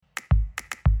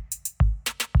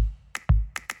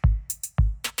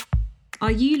Are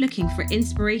you looking for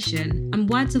inspiration and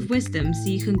words of wisdom so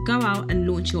you can go out and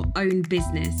launch your own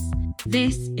business?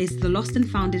 This is the Lost and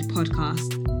Founded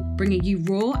podcast, bringing you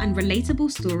raw and relatable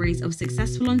stories of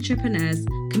successful entrepreneurs,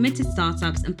 committed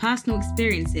startups, and personal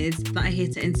experiences that are here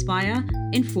to inspire,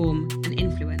 inform, and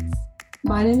influence.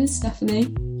 My name is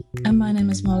Stephanie. And my name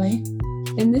is Molly.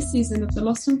 In this season of the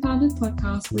Lost and Founded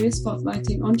podcast, we are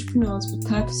spotlighting entrepreneurs with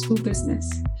purposeful business,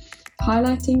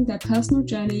 highlighting their personal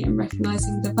journey and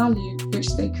recognising the value which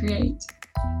they create.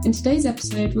 In today's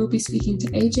episode, we'll be speaking to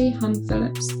AJ Hun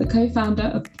Phillips, the co-founder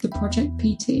of the Project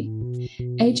PT.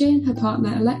 AJ and her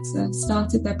partner Alexa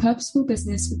started their purposeful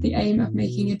business with the aim of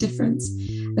making a difference,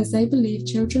 as they believe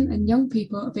children and young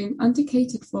people are being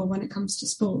under-catered for when it comes to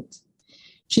sport.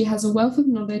 She has a wealth of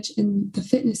knowledge in the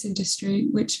fitness industry,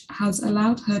 which has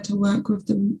allowed her to work with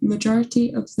the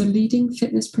majority of the leading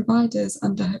fitness providers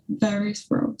under her various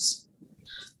roles.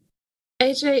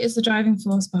 AJ is the driving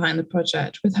force behind the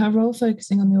project, with her role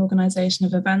focusing on the organisation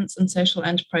of events and social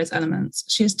enterprise elements.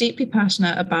 She is deeply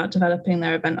passionate about developing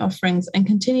their event offerings and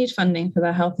continued funding for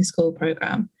their Healthy School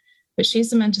programme, which she's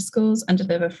to mentor schools and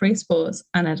deliver free sports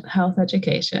and health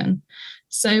education.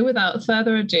 So without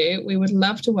further ado, we would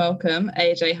love to welcome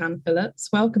AJ Hun Phillips.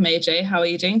 Welcome, AJ. How are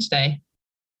you doing today?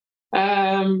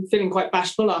 Feeling quite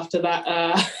bashful after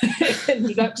that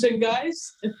introduction,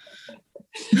 guys.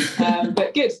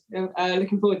 But good.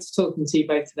 Looking forward to talking to you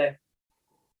both today.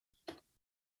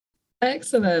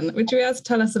 Excellent. Would you be able to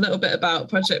tell us a little bit about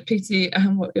Project PT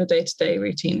and what your day-to-day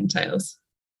routine entails?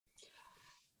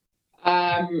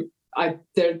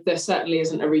 There certainly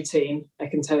isn't a routine, I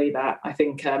can tell you that. I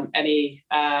think any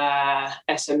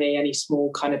SME, any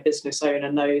small kind of business owner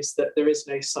knows that there is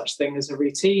no such thing as a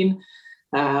routine.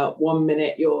 1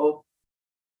 minute you're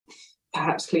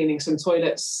perhaps cleaning some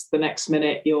toilets, the next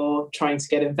minute you're trying to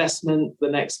get investment, the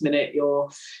next minute you're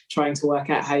trying to work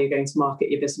out how you're going to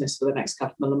market your business for the next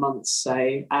couple of months.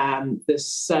 So there's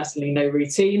certainly no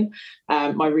routine.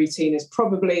 My routine is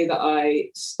probably that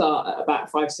I start at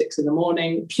about 5-6 in the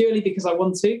morning, purely because I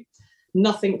want to.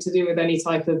 Nothing to do with any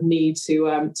type of need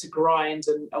to grind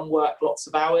and work lots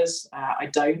of hours. I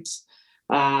don't.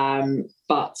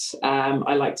 But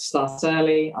I like to start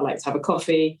early. I like to have a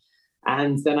coffee.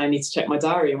 And then I need to check my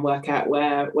diary and work out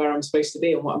where I'm supposed to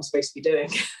be and what I'm supposed to be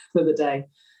doing for the day,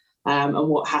 and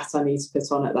what hat I need to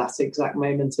put on at that exact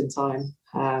moment in time.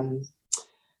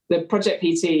 The Project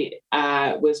PT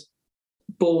was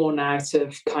born out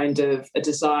of kind of a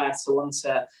desire to want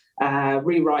to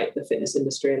rewrite the fitness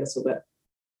industry a little bit,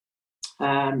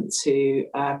 to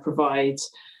provide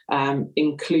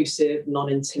inclusive,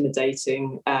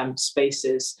 non-intimidating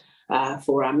spaces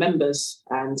for our members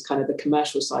and kind of the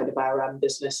commercial side of our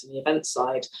business and the event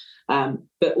side,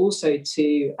 but also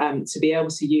to be able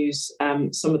to use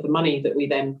some of the money that we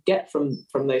then get from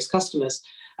those customers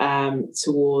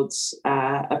towards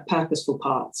a purposeful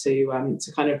part to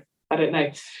kind of, I don't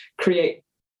know, create.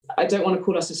 I don't want to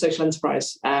call us a social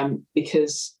enterprise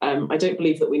because I don't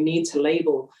believe that we need to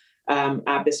label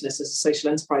our business as a social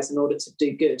enterprise in order to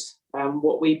do good.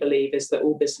 What we believe is that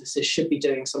all businesses should be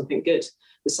doing something good,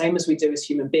 the same as we do as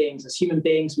human beings. As human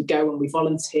beings, we go and we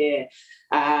volunteer.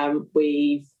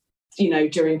 We've,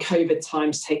 during COVID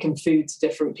times, taken food to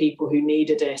different people who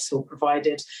needed it or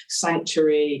provided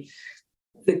sanctuary.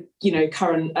 The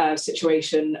current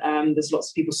situation, there's lots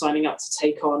of people signing up to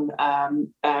take on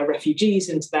refugees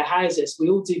into their houses. We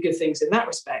all do good things in that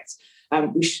respect.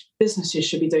 Businesses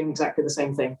should be doing exactly the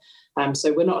same thing.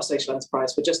 So we're not a social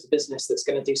enterprise. We're just a business that's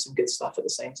going to do some good stuff at the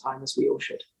same time as we all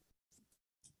should.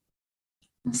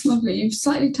 That's lovely. You've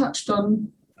slightly touched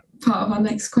on part of our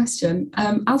next question.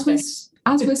 As we're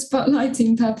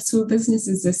spotlighting purposeful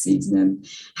businesses this season,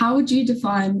 how would you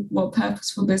define what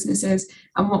purposeful business is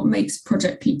and what makes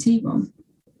Project PT one?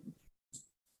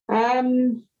 I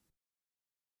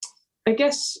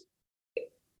guess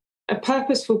a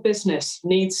purposeful business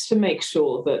needs to make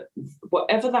sure that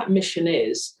whatever that mission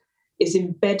is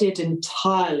embedded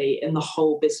entirely in the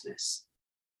whole business.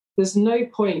 There's no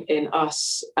point in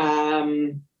us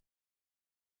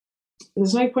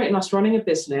running a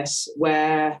business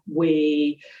where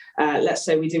we, let's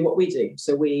say we do what we do.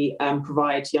 So we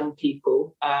provide young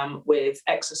people with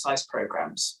exercise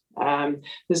programs.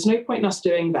 There's no point in us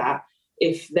doing that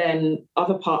if then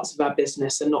other parts of our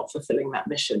business are not fulfilling that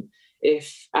mission.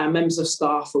 If our members of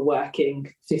staff are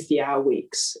working 50-hour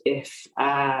weeks, if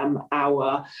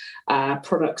our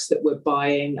products that we're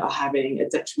buying are having a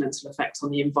detrimental effect on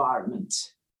the environment,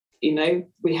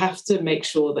 we have to make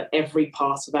sure that every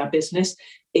part of our business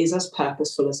is as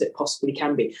purposeful as it possibly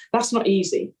can be. That's not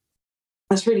easy.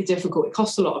 That's really difficult. It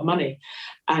costs a lot of money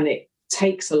and it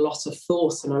takes a lot of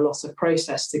thought and a lot of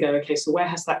process to go, okay, so where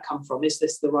has that come from? Is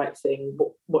this the right thing?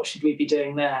 What should we be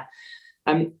doing there?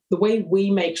 The way we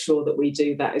make sure that we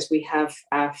do that is we have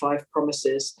our 5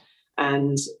 promises,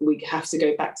 and we have to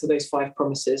go back to those 5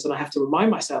 promises, and I have to remind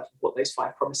myself of what those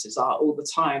 5 promises are all the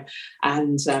time,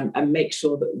 and make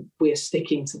sure that we are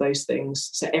sticking to those things.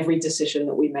 So every decision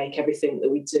that we make, everything that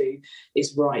we do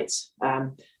is right.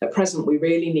 At present, we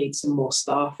really need some more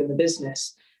staff in the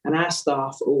business, and our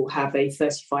staff all have a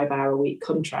 35-hour-a-week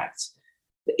contract.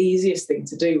 The easiest thing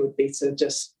to do would be to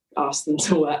just ask them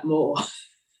to work more.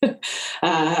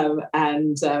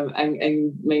 And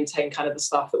maintain kind of the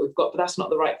staff that we've got, but that's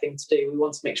not the right thing to do. We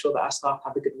want to make sure that our staff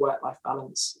have a good work-life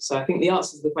balance. So I think the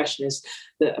answer to the question is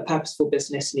that a purposeful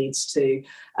business needs to,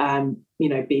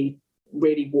 be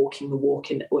really walking the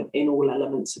walk in all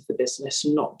elements of the business,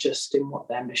 not just in what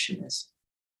their mission is.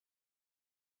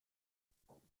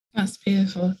 That's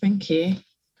beautiful. Thank you.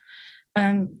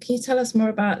 Can you tell us more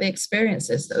about the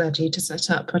experiences that led you to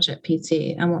set up Project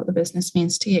PT and what the business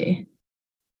means to you?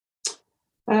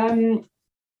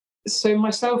 So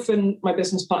myself and my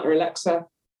business partner, Alexa,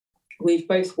 we've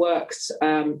both worked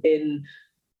in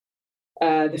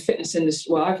the fitness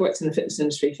industry. Well, I've worked in the fitness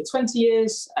industry for 20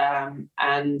 years.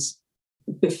 And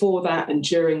before that and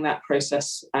during that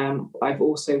process, I've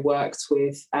also worked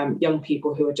with young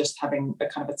people who are just having a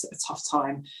kind of a tough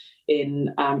time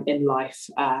in life.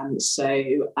 So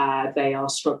they are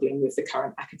struggling with the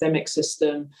current academic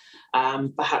system.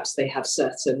 Perhaps they have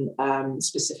certain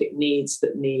specific needs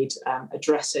that need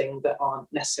addressing that aren't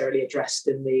necessarily addressed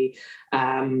in the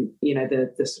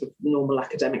sort of normal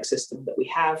academic system that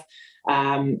we have.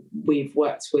 We've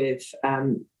worked with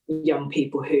young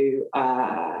people who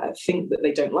think that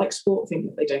they don't like sport, think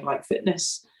that they don't like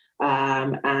fitness,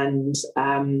 and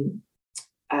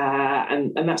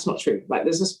that's not true. Like,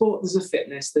 there's a sport, there's a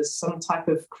fitness, there's some type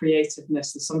of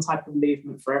creativeness, there's some type of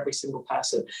movement for every single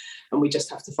person, and we just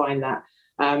have to find that.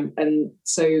 And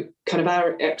so kind of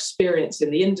our experience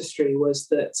in the industry was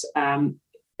that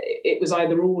it was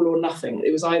either all or nothing.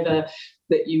 It was either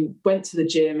that you went to the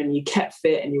gym and you kept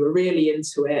fit and you were really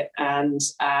into it, and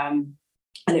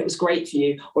it was great for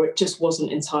you, or it just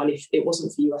wasn't for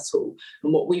you at all.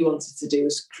 And what we wanted to do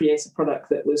was create a product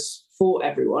that was for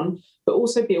everyone, but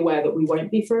also be aware that we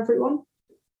won't be for everyone,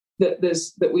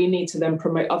 that we need to then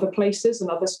promote other places and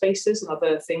other spaces and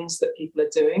other things that people are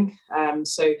doing.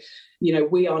 So,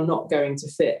 we are not going to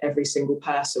fit every single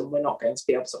person. We're not going to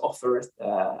be able to offer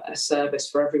a service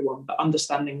for everyone, but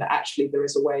understanding that actually there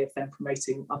is a way of then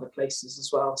promoting other places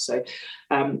as well. So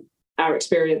our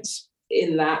experience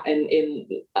in that and in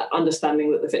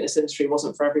understanding that the fitness industry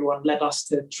wasn't for everyone led us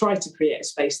to try to create a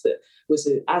space that was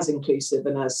as inclusive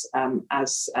and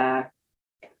as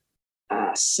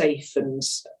safe and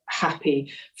happy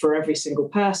for every single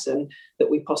person that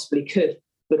we possibly could,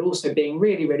 but also being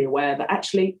really, really aware that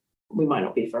actually we might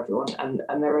not be for everyone, and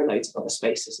there are loads of other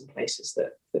spaces and places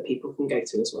that people can go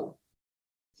to as well.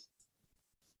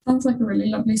 Sounds like a really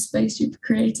lovely space you've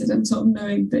created, and sort of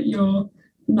knowing that you're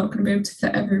not going to be able to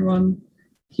fit everyone,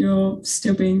 you're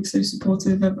still being so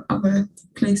supportive of other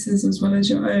places as well as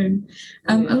your own.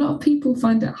 A lot of people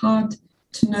find it hard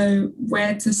to know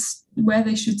where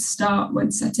they should start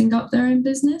when setting up their own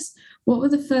business. What were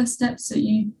the first steps that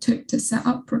you took to set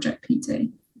up Project PT?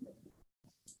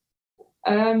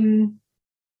 I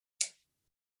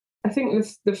think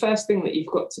the first thing that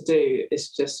you've got to do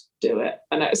is just do it.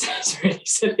 I know it sounds really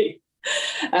silly,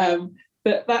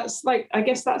 but that's I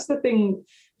guess that's the thing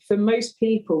for most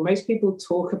people. Most people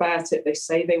talk about it. They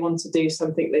say they want to do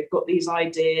something. They've got these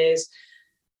ideas.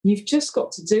 You've just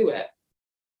got to do it.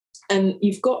 And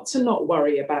you've got to not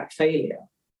worry about failure,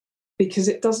 because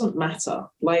it doesn't matter.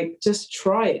 Just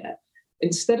try it.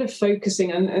 Instead of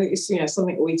focusing, and it's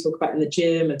something we talk about in the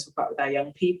gym and talk about with our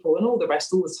young people and all the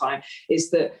rest all the time, is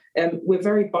that we're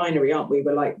very binary, aren't we?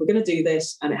 We're we're going to do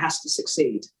this and it has to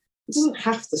succeed. It doesn't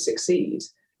have to succeed.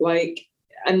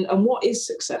 And what is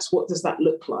success? What does that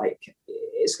look like?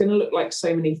 It's going to look like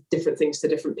so many different things to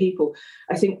different people.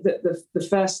 I think that the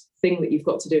first thing that you've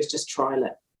got to do is just trial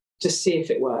it. Just see if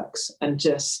it works and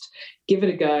just give it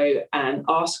a go and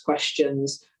ask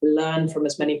questions, learn from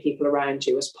as many people around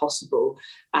you as possible.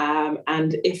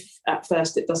 And if at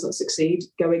first it doesn't succeed,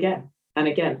 go again and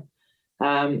again.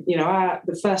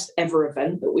 The first ever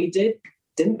event that we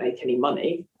didn't make any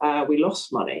money. We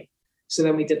lost money. So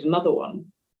then we did another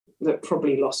one that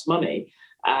probably lost money.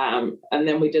 And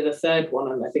then we did a third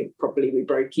one, and I think probably we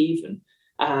broke even.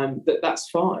 that's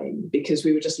fine, because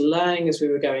we were just learning as we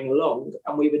were going along,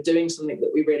 and we were doing something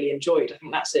that we really enjoyed. I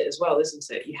think that's it as well, isn't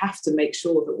it? You have to make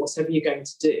sure that whatever you're going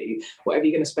to do, whatever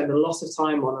you're going to spend a lot of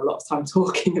time on, a lot of time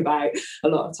talking about, a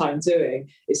lot of time doing,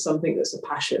 is something that's a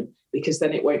passion, because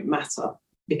then it won't matter,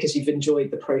 because you've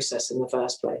enjoyed the process in the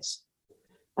first place.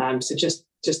 So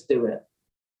just do it.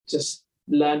 Just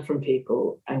learn from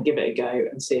people and give it a go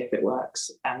and see if it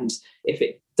works. And if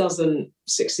it doesn't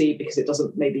succeed because it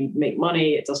doesn't maybe make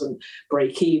money, it doesn't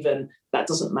break even, that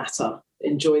doesn't matter.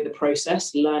 Enjoy the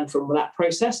process, learn from that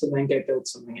process, and then go build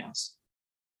something else.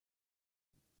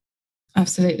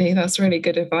 Absolutely. That's really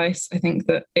good advice. I think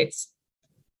that it's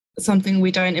something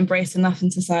we don't embrace enough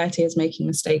in society, is making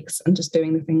mistakes and just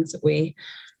doing the things that we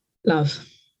love.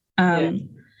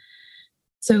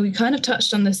 So we kind of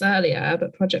touched on this earlier,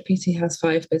 but Project PT has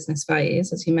 5 business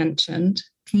values, as you mentioned.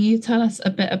 Can you tell us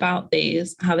a bit about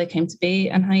these, how they came to be,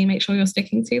 and how you make sure you're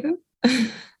sticking to them?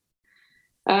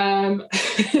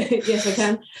 Yes, I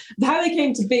can. How they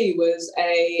came to be was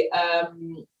a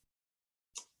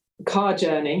car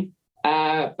journey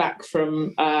back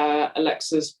from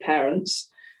Alexa's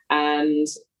parents. And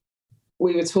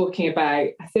we were talking about,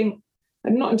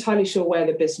 I'm not entirely sure where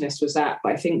the business was at,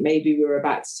 but I think maybe we were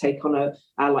about to take on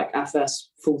our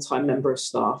first full-time member of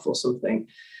staff or something.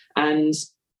 And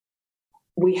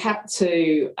we had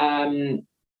to,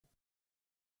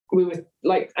 we were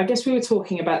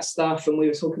talking about stuff, and we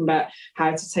were talking about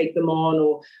how to take them on,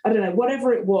 or I don't know,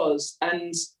 whatever it was.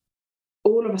 And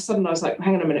all of a sudden I was like,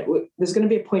 hang on a minute, there's going to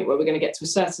be a point where we're going to get to a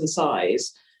certain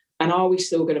size, and are we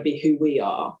still going to be who we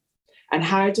are? And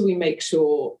how do we make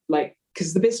sure,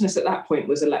 because the business at that point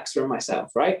was Alexa and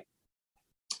myself, right?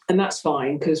 And that's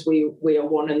fine, because we are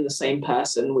one and the same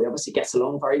person. We obviously get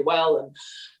along very well,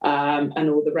 and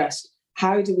all the rest.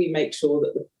 How do we make sure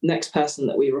that the next person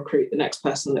that we recruit,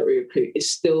 is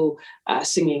still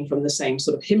singing from the same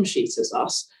sort of hymn sheet as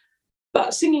us,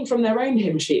 but singing from their own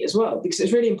hymn sheet as well? Because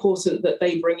it's really important that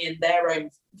they bring in their own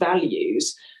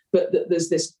values, but that there's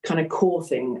this kind of core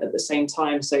thing at the same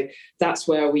time. So that's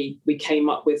where we came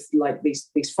up with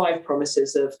these 5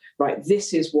 promises of, right,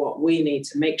 this is what we need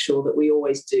to make sure that we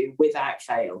always do without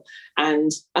fail.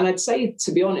 And I'd say,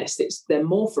 to be honest, they're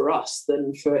more for us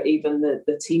than for even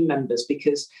the team members,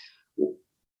 because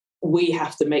we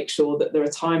have to make sure that there are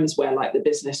times where the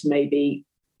business may be,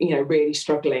 really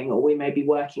struggling, or we may be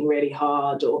working really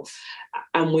hard,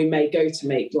 and we may go to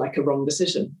make a wrong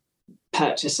decision,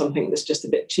 purchase something that's just a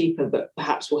bit cheaper, but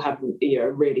perhaps will have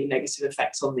a really negative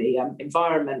effect on the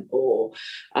environment, or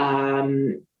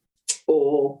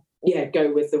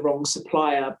go with the wrong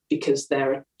supplier because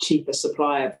they're a cheaper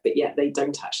supplier, but yet they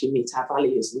don't actually meet our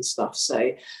values and stuff.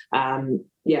 So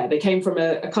they came from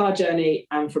a car journey,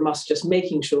 and from us just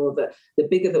making sure that the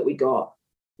bigger that we got,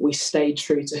 we stayed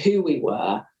true to who we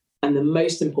were. And the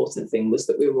most important thing was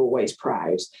that we were always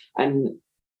proud. And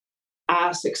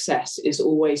our success is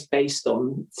always based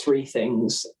on 3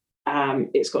 things.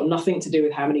 It's got nothing to do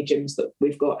with how many gyms that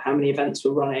we've got, how many events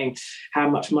we're running, how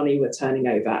much money we're turning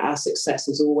over. Our success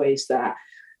is always that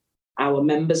our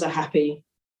members are happy,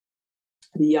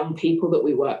 the young people that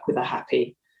we work with are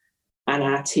happy, and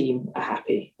our team are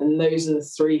happy. And those are the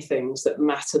 3 things that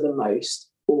matter the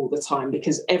most all the time,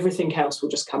 because everything else will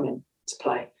just come into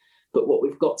play. But what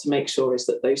we've got to make sure is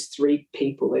that those 3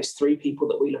 people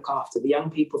that we look after, the young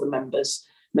people, the members,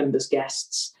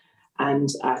 guests, and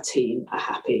our team are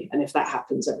happy. And if that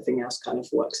happens, everything else kind of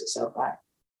works itself out.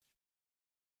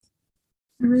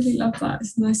 I really love that.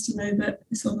 It's nice to know that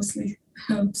it's obviously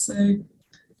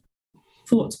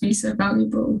thought to be so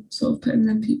valuable, sort of putting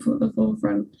them people at the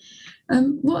forefront.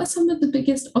 What are some of the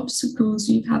biggest obstacles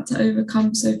you've had to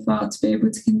overcome so far to be able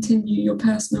to continue your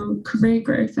personal career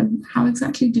growth, and how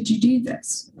exactly did you do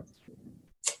this?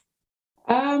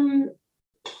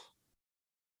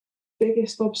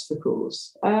 Biggest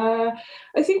obstacles. I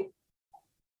think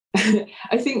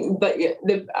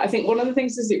one of the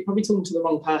things is you're probably talking to the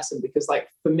wrong person, because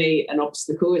for me, an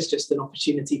obstacle is just an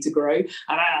opportunity to grow. And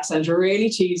that sounds really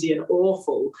cheesy and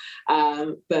awful,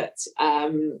 but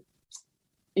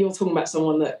you're talking about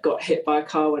someone that got hit by a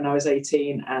car when I was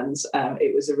 18, and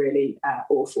it was a really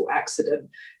awful accident.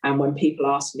 And when people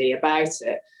ask me about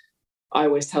it, I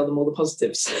always tell them all the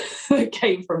positives that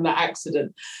came from that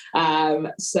accident.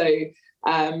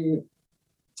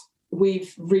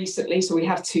 We've recently, we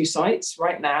have 2 sites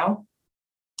right now,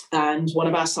 and one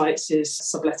of our sites is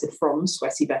subletted from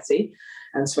Sweaty Betty,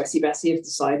 and Sweaty Betty have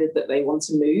decided that they want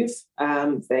to move.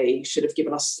 They should have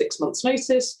given us 6 months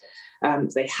notice.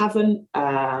 They haven't,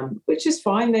 which is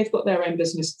fine. They've got their own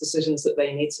business decisions that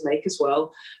they need to make as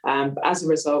well. But as a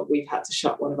result, we've had to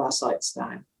shut one of our sites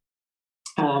down.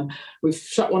 We've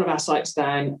shut one of our sites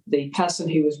down. The person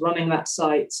who was running that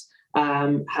site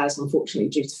has, unfortunately,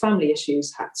 due to family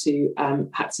issues, had to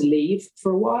leave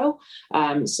for a while.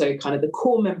 So kind of the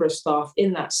core member of staff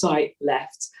in that site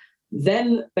left.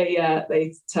 Then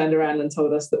they turned around and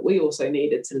told us that we also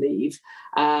needed to leave,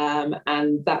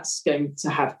 and that's going to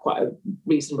have quite a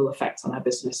reasonable effect on our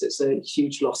business. It's a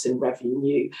huge loss in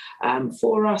revenue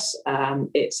for us.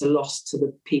 It's a loss to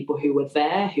the people who were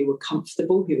there, who were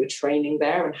comfortable, who were training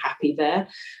there and happy there,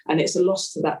 and it's a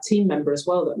loss to that team member as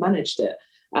well that managed it.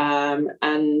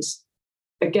 And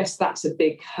I guess that's a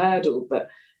big hurdle, but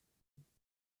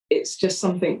it's just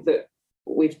something that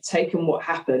we've taken what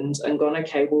happened and gone,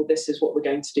 okay, well, this is what we're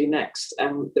going to do next.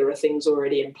 There are things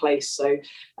already in place. So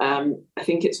I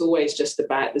think it's always just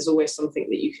about, there's always something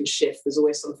that you can shift. There's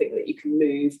always something that you can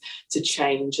move to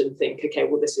change and think, okay,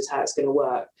 well, this is how it's going to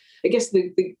work. I guess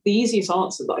the easiest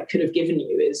answer that I could have given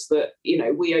you is that,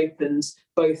 we opened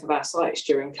both of our sites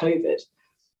during COVID.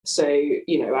 So,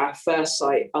 our first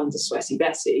site under Sweaty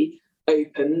Betty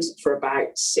opened for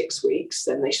about 6 weeks,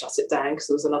 then they shut it down because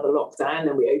there was another lockdown,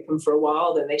 then we opened for a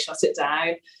while, then they shut it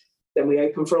down, then we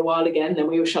opened for a while again, then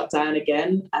we were shut down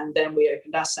again, and then we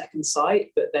opened our second site,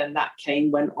 but then that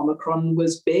came when Omicron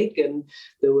was big and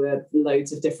there were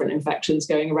loads of different infections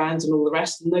going around and all the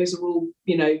rest, and those are all,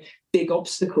 big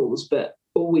obstacles, but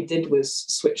all we did was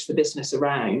switch the business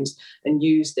around and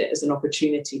used it as an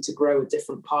opportunity to grow a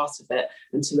different part of it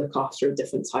and to look after a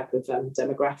different type of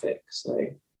demographic. So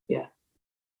yeah,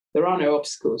 there are no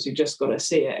obstacles. You've just got to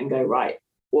see it and go, right,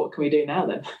 what can we do now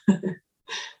then?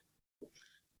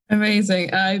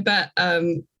 Amazing. I bet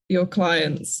your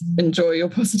clients enjoy your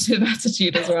positive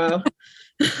attitude as well.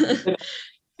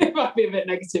 It might be a bit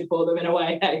negative for them in a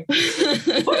way. Hey,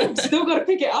 well, still got to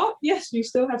pick it up. Yes, you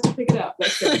still have to pick it up.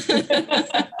 Let's go.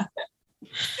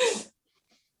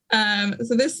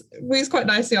 So this moves quite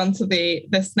nicely onto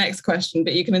this next question,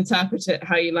 but you can interpret it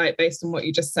how you like based on what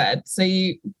you just said. So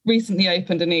you recently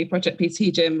opened a new Project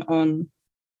PT gym on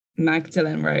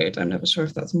Magdalen Road. I'm never sure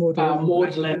if that's Magdalen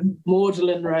Road.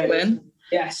 Magdalen.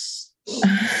 Yes.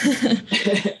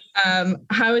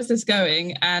 How is this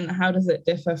going, and how does it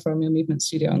differ from your movement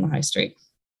studio on the high street?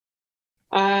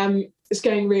 It's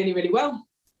going really, really well.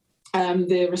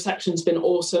 The reception's been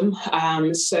awesome.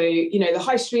 So, the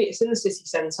high street, it's in the city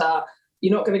centre.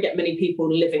 You're not going to get many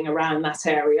people living around that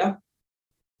area.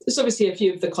 There's obviously a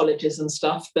few of the colleges and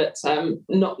stuff, but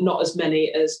not as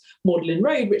many as Magdalen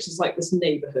Road, which is like this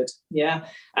neighbourhood, yeah.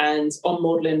 And on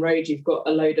Magdalen Road, you've got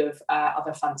a load of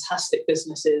other fantastic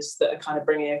businesses that are kind of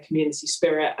bringing a community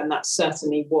spirit, and that's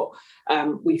certainly what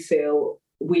we feel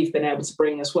we've been able to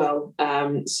bring as well.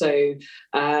 So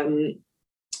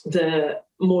the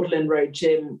Magdalen Road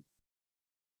gym,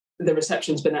 the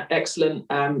reception's been excellent.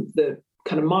 The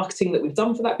kind of marketing that we've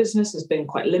done for that business has been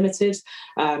quite limited,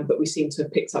 but we seem to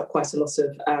have picked up quite a lot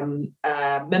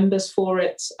of members for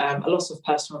it, a lot of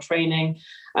personal training.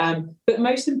 But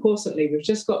most importantly, we've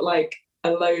just got like a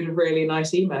load of really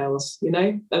nice emails,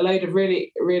 a load of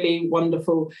really, really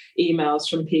wonderful emails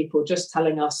from people just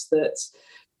telling us that,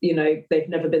 they've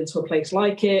never been to a place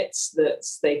like it, that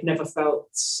they've never felt...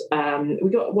 we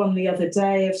got one the other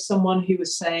day of someone who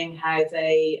was saying how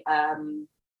they...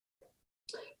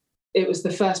 it was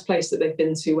the first place that they've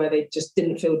been to where they just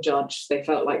didn't feel judged. They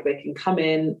felt like they can come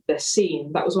in, they're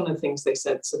seen. That was one of the things they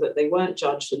said, so that they weren't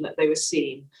judged and that they were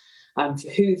seen for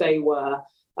who they were.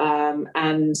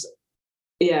 And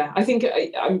yeah, I think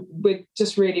we're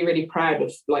just really, really proud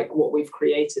of like what we've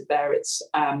created there. It's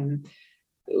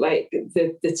like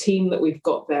the team that we've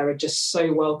got there are just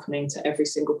so welcoming to every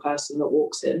single person that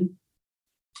walks in.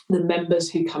 The members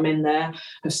who come in there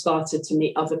have started to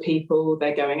meet other people.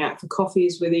 They're going out for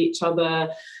coffees with each other,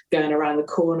 going around the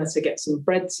corner to get some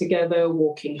bread together,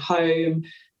 walking home.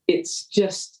 It's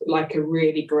just like a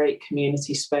really great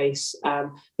community space.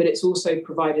 But it's also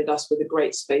provided us with a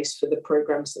great space for the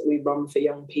programs that we run for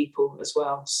young people as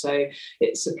well. So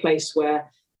it's a place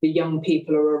where the young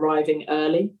people are arriving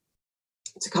early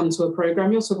to come to a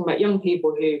program. You're talking about young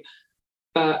people who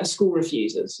are school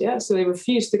refusers, yeah? So they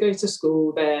refuse to go to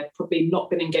school. They're probably not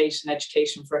been engaged in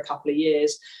education for a couple of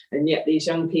years, and yet these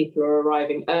young people are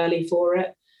arriving early for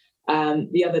it.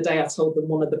 The other day I told them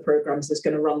one of the programs is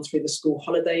going to run through the school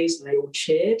holidays, and they all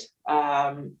cheered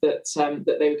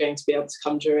that they were going to be able to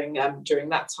come during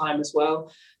that time as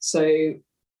well. So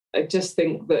I just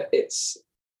think that it's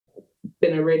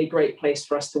been a really great place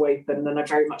for us to open, and I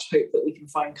very much hope that we can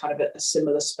find kind of a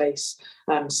similar space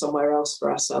somewhere else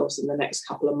for ourselves in the next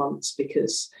couple of months,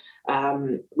 because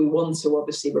We want to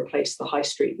obviously replace the high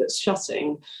street that's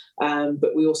shutting,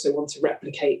 but we also want to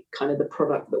replicate kind of the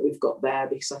product that we've got there,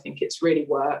 because I think it's really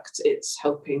worked. It's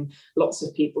helping lots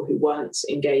of people who weren't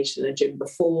engaged in a gym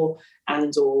before,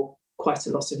 and or quite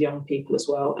a lot of young people as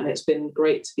well. And it's been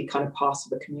great to be kind of part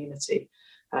of a community.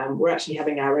 We're actually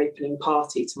having our opening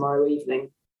party tomorrow evening.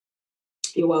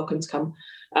 You're welcome to come.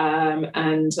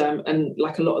 And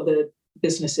like a lot of the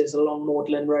businesses along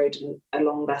Magdalen Road and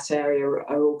along that area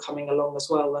are all coming along as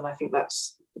well. And I think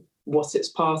that's what it's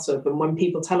part of. And when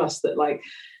people tell us that, like,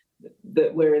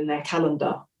 that we're in their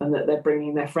calendar and that they're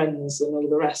bringing their friends and all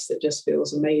the rest, it just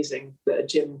feels amazing that a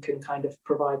gym can kind of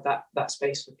provide that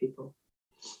space for people.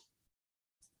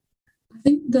 I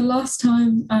think the last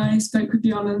time I spoke with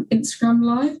you on an Instagram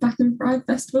Live back in Thrive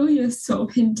Festival, you were sort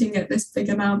of hinting at this big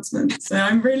announcement. So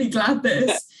I'm really glad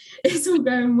that it's all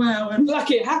going well. And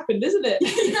lucky it happened, isn't it?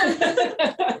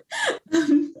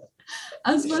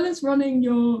 As well as running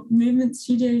your movement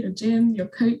studio, your gym, your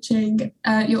coaching,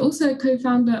 you're also a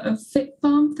co-founder of Fit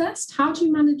Farm Fest. How do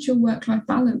you manage your work-life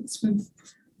balance with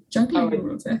juggling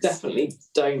all of this? Definitely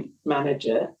don't manage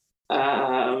it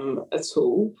at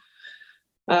all.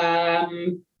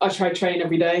 I try to train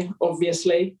every day,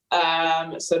 obviously,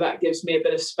 so that gives me a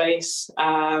bit of space.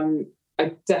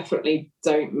 I definitely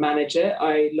don't manage it.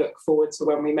 I look forward to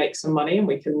when we make some money and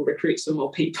we can recruit some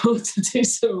more people to do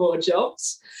some more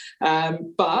jobs.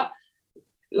 But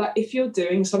like, if you're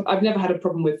doing some, I've never had a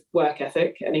problem with work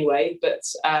ethic anyway, but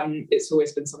it's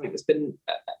always been something that's been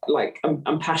like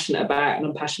I'm passionate about, and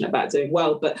I'm passionate about doing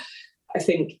well. But I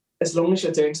think as long as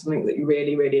you're doing something that you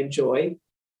really, really enjoy,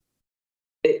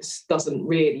 it doesn't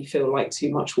really feel like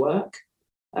too much work.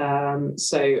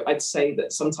 So I'd say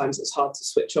that sometimes it's hard to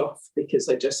switch off because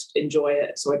I just enjoy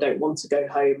it. So I don't want to go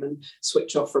home and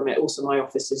switch off from it. Also, my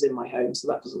office is in my home, so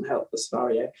that doesn't help the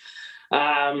scenario.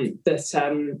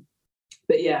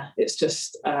 But yeah, it's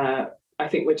just, I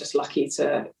think we're just lucky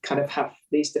to kind of have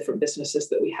these different businesses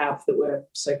that we have that we're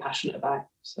so passionate about.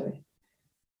 So.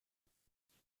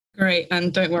 Great.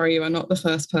 And don't worry, you are not the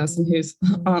first person who's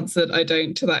answered I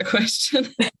don't to that question.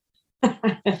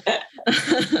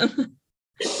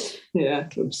 Yeah,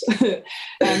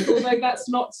 although that's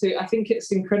not to, I think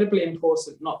it's incredibly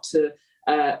important not to,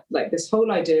 like this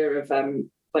whole idea of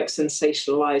like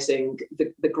sensationalizing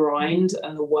the grind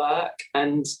and the work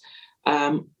and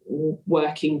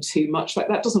working too much, like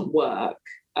that doesn't work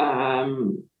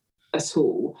at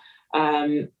all.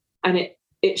 And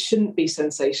it shouldn't be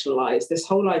sensationalized. This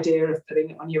whole idea of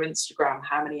putting on your Instagram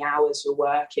how many hours you're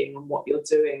working and what you're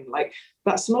doing, like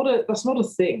that's not a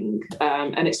thing.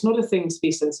 And it's not a thing to be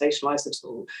sensationalized at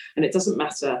all. And it doesn't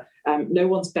matter. No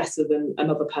one's better than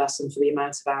another person for the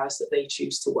amount of hours that they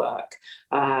choose to work.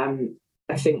 I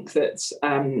think that,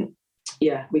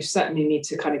 we certainly need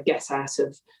to kind of get out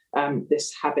of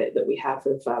this habit that we have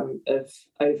of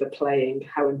overplaying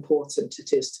how important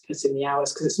it is to put in the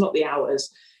hours, because it's not the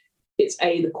hours. It's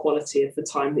A, the quality of the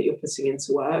time that you're putting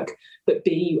into work, but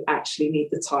B, you actually need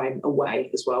the time away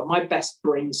as well. My best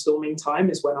brainstorming time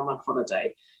is when I'm on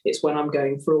holiday. It's when I'm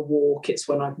going for a walk. It's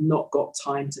when I've not got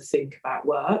time to think about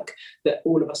work that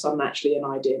all of a sudden actually an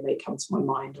idea may come to my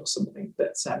mind or something.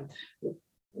 But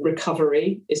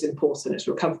recovery is important.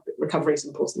 Recovery is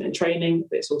important in training,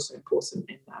 but it's also important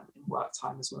in work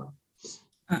time as well.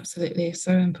 Absolutely,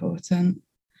 so important.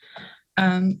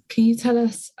 Can you tell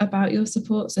us about your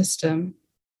support system?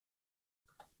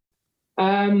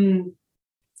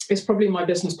 It's probably my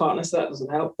business partner, so that doesn't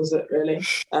help, does it, really?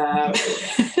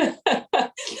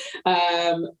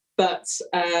 But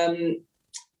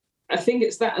I think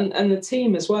it's that and the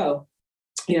team as well.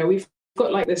 You know, we've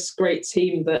got like this great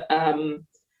team that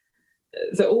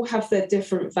all have their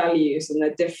different values and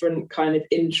their different kind of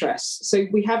interests. So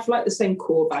we have like the same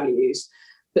core values,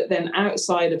 but then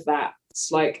outside of that, it's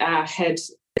like our head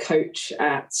coach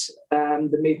at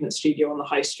the movement studio on the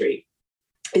high street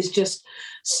is just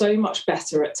so much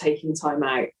better at taking time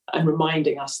out and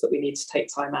reminding us that we need to take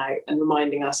time out and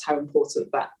reminding us how important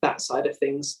that side of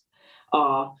things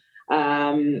are.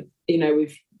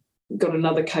 We've got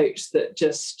another coach that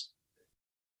just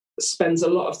spends a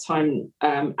lot of time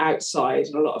outside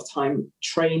and a lot of time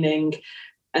training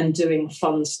and doing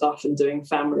fun stuff and doing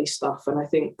family stuff. And I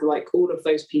think like all of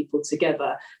those people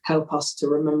together help us to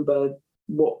remember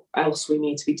what else we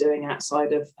need to be doing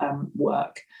outside of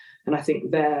work. And I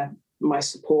think they're my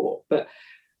support. But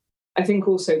I think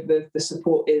also the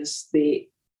support is the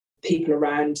people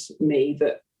around me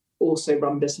that also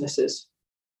run businesses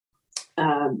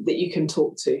that you can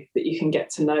talk to, that you can get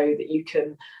to know, that you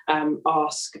can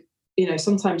ask,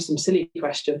 sometimes some silly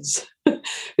questions that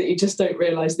you just don't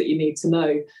realise that you need to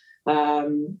know.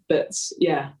 But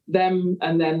yeah, them,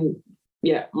 and then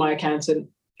my accountant,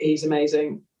 he's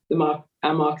amazing. Our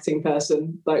marketing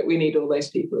person, like, we need all those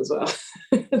people as well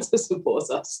to support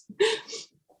us.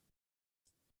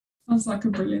 Sounds like a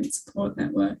brilliant support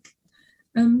network.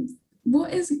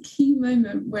 What is a key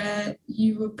moment where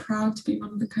you were proud to be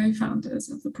one of the co-founders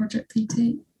of the Project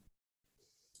PT?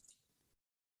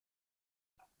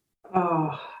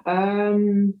 I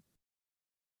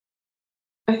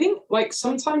think, like,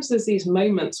 sometimes there's these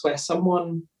moments where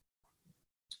someone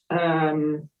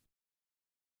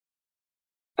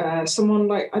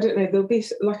like, I don't know, there'll be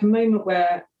like a moment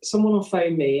where someone will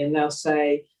phone me and they'll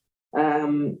say,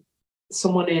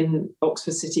 someone in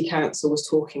Oxford City Council was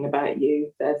talking about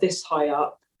you. They're this high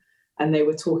up, and they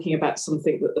were talking about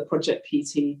something that the Project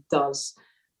PT does.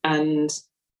 And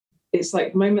it's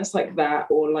like moments like that,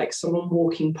 or like someone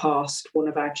walking past one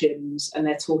of our gyms and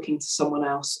they're talking to someone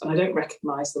else, and I don't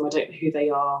recognise them, I don't know who they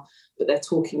are, but they're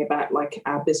talking about like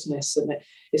our business. And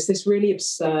it's this really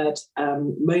absurd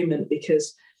moment,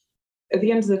 because at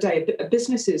the end of the day, a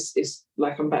business is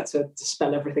like, I'm about to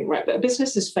dispel everything, right? But a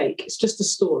business is fake. It's just a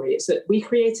story. It's that we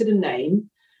created a name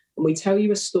and we tell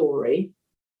you a story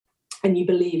and you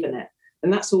believe in it.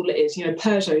 And that's all it is. You know,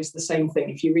 Peugeot is the same thing.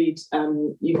 If you read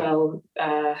Yuval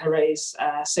Harari's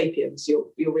 *Sapiens*,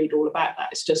 you'll read all about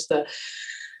that. It's just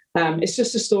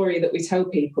a story that we tell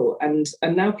people, and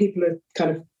now people are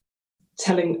kind of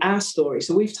telling our story.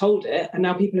 So we've told it, and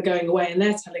now people are going away and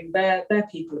they're telling their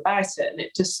people about it. And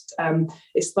it just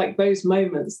it's like those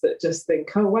moments that just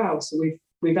think, oh wow, so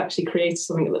we've actually created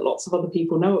something that lots of other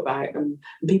people know about, and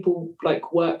people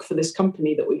like work for this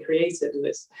company that we created, and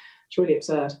it's really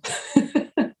absurd.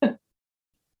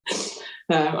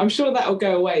 I'm sure that'll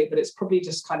go away, but it's probably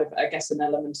just kind of, I guess, an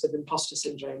element of imposter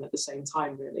syndrome at the same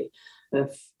time, really,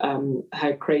 of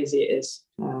how crazy it is.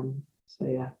 So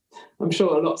yeah, I'm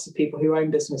sure lots of people who own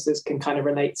businesses can kind of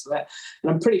relate to it.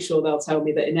 And I'm pretty sure they'll tell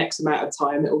me that in X amount of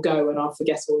time it will go and I'll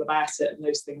forget all about it, and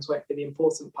those things won't be the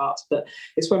important parts. But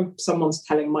it's when someone's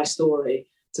telling my story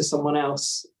to someone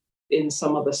else in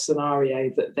some other scenario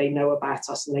that they know about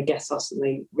us and they get us and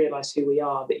they realise who we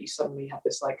are, that you suddenly have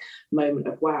this like moment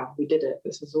of, wow, we did it.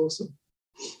 This is awesome.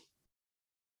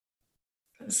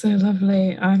 So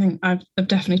lovely. I think I've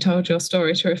definitely told your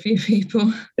story to a few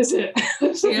people. Is it?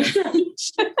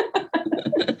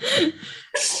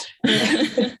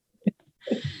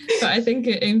 But I think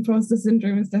imposter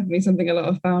syndrome is definitely something a lot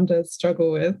of founders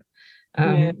struggle with.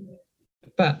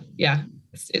 But yeah,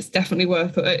 it's definitely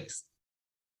worth it.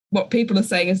 What people are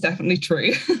saying is definitely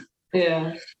true.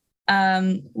 Yeah.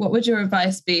 What would your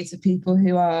advice be to people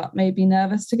who are maybe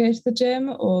nervous to go to the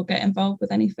gym or get involved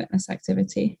with any fitness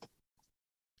activity?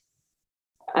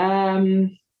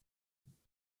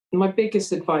 My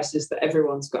biggest advice is that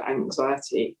everyone's got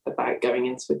anxiety about going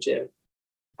into a gym.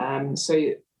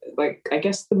 So, like, I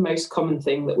guess the most common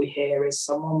thing that we hear is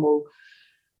someone will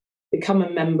become a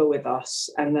member with us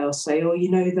and they'll say, oh,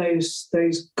 you know, those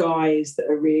guys that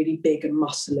are really big and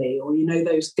muscly, or, you know,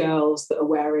 those girls that are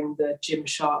wearing the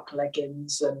Gymshark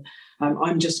leggings, and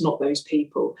I'm just not those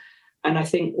people. And I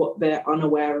think what they're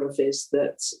unaware of is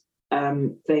that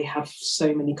they have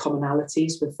so many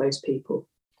commonalities with those people.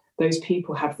 Those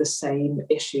people have the same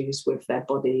issues with their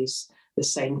bodies, the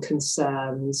same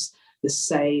concerns, the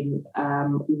same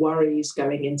worries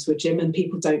going into a gym, and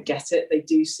people don't get it. They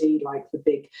do see like the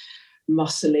big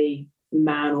muscly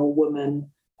man or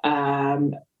woman,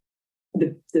 the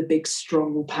big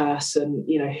strong person,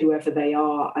 you know, whoever they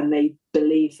are, and they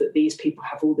believe that these people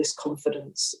have all this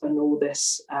confidence and all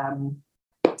this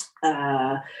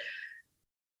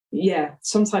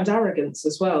sometimes arrogance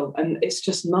as well. And it's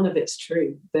just, none of it's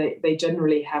true. They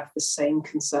generally have the same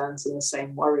concerns and the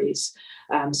same worries.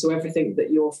 So everything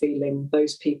that you're feeling,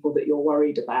 those people that you're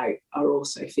worried about are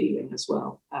also feeling as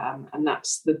well. And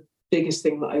that's the biggest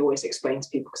thing that I always explain to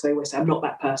people, because they always say, I'm not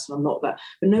that person, I'm not that.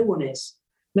 But no one is.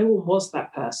 No one was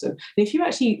that person. And if you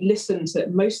actually listen to,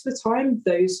 most of the time,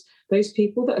 those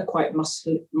people that are quite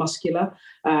muscular,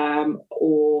 and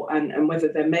whether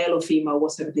they're male or female,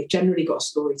 whatever, they've generally got a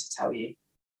story to tell you.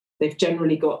 They've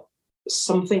generally got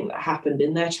something that happened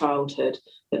in their childhood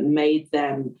that made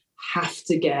them have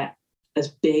to get as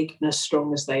big and as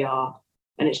strong as they are.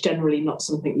 And it's generally not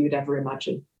something you'd ever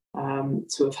imagine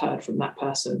to have heard from that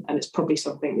person. And it's probably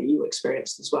something that you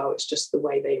experienced as well. It's just the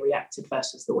way they reacted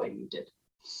versus the way you did.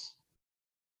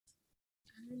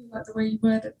 really like the way you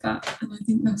worded that, and I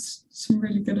think that's some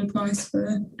really good advice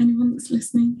for anyone that's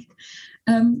listening.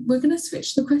 We're going to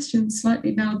switch the questions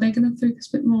slightly now. They're going to focus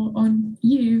a bit more on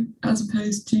you as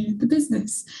opposed to the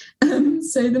business.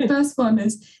 So the first one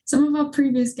is, some of our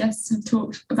previous guests have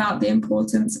talked about the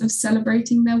importance of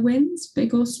celebrating their wins,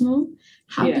 big or small.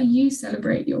 How do you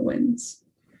celebrate your wins?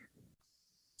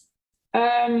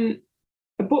 I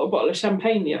bought a bottle of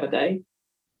champagne the other day.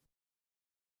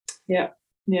 Yeah.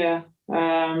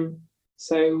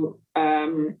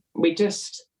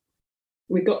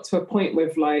 We got to a point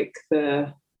with like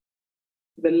the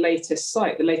latest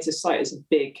site. The latest site is a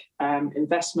big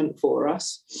investment for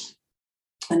us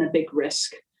and a big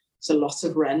risk. It's a lot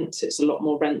of rent. It's a lot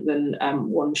more rent than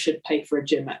one should pay for a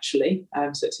gym, actually.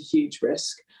 So it's a huge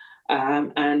risk.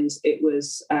 And it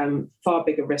was far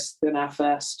bigger risk than our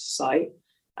first site.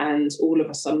 And all of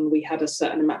a sudden, we had a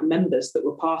certain amount of members that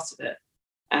were part of it.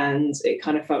 And it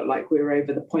kind of felt like we were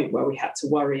over the point where we had to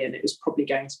worry, and it was probably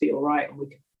going to be all right, and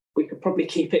we could probably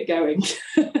keep it going.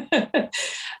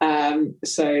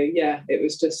 It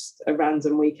was just a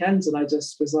random weekend, and I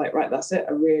just was like, right, that's it.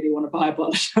 I really want to buy a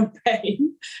bottle of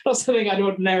champagne. Not something I'd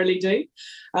ordinarily do.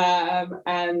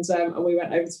 And we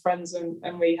went over to friends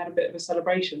and we had a bit of a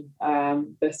celebration. I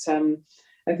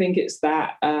think it's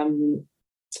that.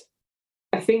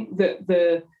 I think that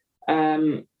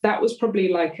that was probably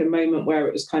like a moment where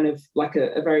it was kind of like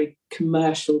a very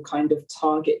commercial kind of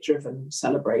target-driven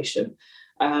celebration.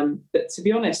 But to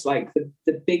be honest, like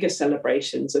the bigger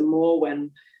celebrations are more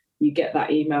when you get that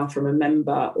email from a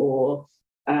member, or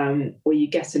you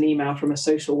get an email from a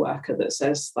social worker that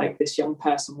says, like, this young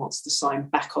person wants to sign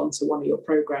back onto one of your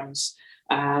programs.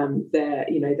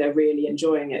 They're really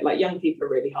enjoying it. Like, young people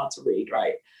are really hard to read,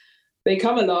 right? They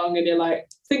come along and you're like,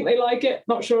 think they like it,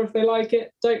 not sure if they like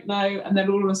it, don't know. And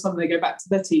then all of a sudden they go back to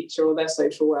their teacher or their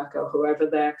social worker, or whoever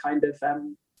their kind of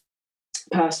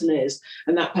person is.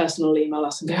 And that person will email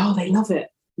us and go, oh, they love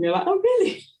it. And you're like, oh,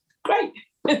 really? Great.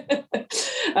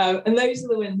 And those are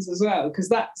the wins as well, because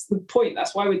that's the point.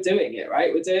 That's why we're doing it,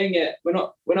 right? We're doing it.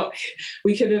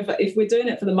 We could have, if we're doing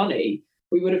it for the money,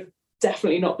 we would have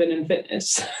definitely not been in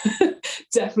fitness,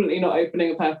 definitely not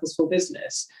opening a purposeful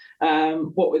business.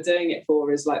 What we're doing it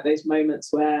for is like those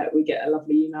moments where we get a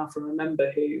lovely email from a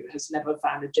member who has never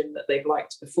found a gym that they've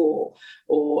liked before,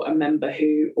 or a member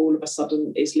who all of a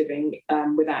sudden is living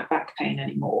without back pain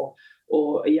anymore,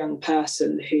 or a young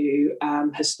person who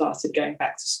has started going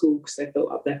back to school because they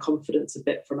built up their confidence a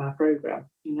bit from our program.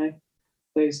 You know,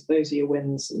 those are your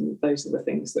wins, and those are the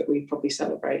things that we probably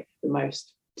celebrate the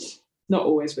most. Not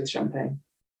always with champagne.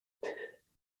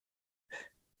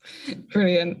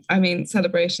 Brilliant. I mean,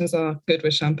 celebrations are good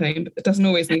with champagne, but it doesn't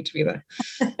always need to be there.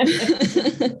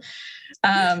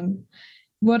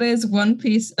 What is one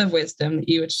piece of wisdom that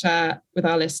you would share with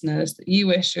our listeners that you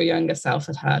wish your younger self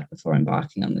had heard before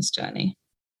embarking on this journey?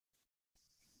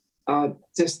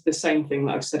 Just the same thing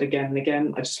that I've said again and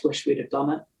again. I just wish we'd have done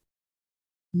it.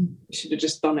 We should have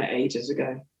just done it ages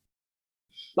ago.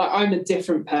 Like, I'm a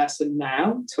different person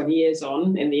now, 20 years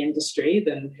on in the industry,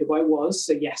 than who I was.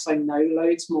 So yes, I know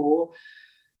loads more.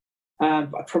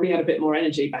 But I probably had a bit more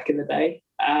energy back in the day.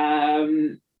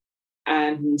 And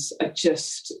I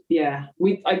just,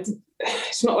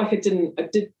 it's not like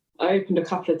I opened a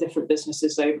couple of different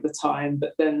businesses over the time,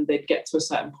 but then they'd get to a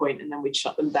certain point and then we'd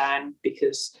shut them down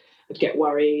because I'd get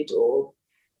worried, or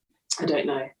I don't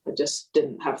know. I just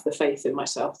didn't have the faith in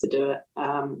myself to do it.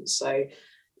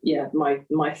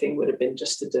 My thing would have been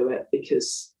just to do it,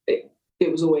 because it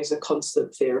was always a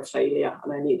constant fear of failure,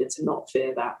 and I needed to not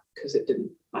fear that because it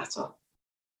didn't matter.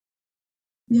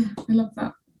 Yeah, I love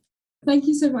that. Thank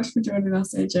you so much for joining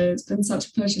us, AJ. It's been such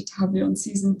a pleasure to have you on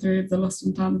season 3 of the Lost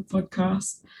and Founded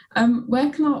podcast. Where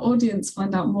can our audience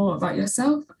find out more about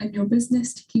yourself and your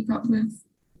business to keep up with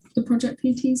the Project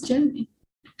PT's journey?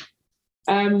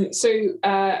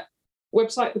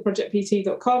 Website,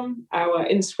 theprojectpt.com. Our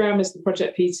Instagram is the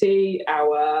Project PT.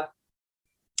 Our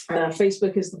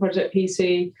Facebook is the Project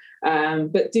PT.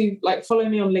 But do follow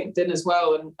me on LinkedIn as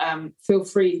well, and feel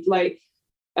free.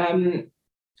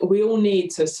 We all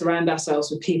need to surround ourselves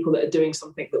with people that are doing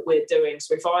something that we're doing.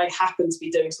 So if I happen to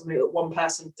be doing something that one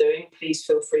person's doing, please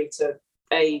feel free to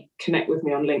A, connect with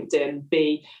me on LinkedIn,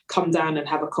 B, come down and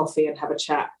have a coffee and have a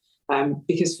chat.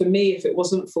 Because for me, if it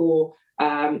wasn't for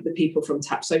the people from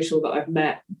Tap Social that I've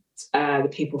met, the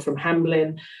people from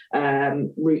Hamblin,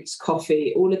 Roots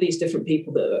Coffee, all of these different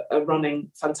people that are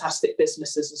running fantastic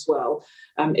businesses as well.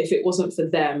 If it wasn't for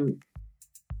them,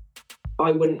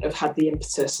 I wouldn't have had the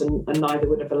impetus, and neither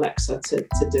would have Alexa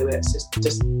to do it. So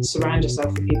just surround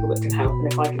yourself with people that can help.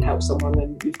 And if I can help someone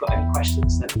and you've got any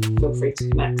questions, then feel free to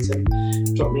connect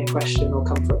and drop me a question or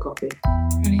come for a coffee.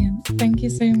 Brilliant. Thank you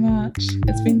so much.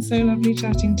 It's been so lovely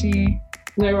chatting to you.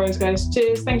 No worries, guys.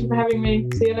 Cheers. Thank you for having me.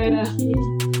 See you later. Thank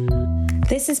you.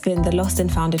 This has been the Lost and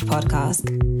Founded podcast.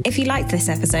 If you liked this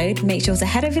episode, make sure to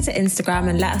head over to Instagram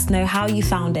and let us know how you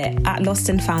found it at Lost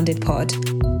and Founded Pod.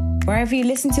 Wherever you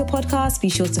listen to your podcast, be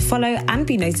sure to follow and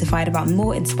be notified about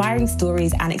more inspiring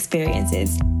stories and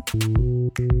experiences.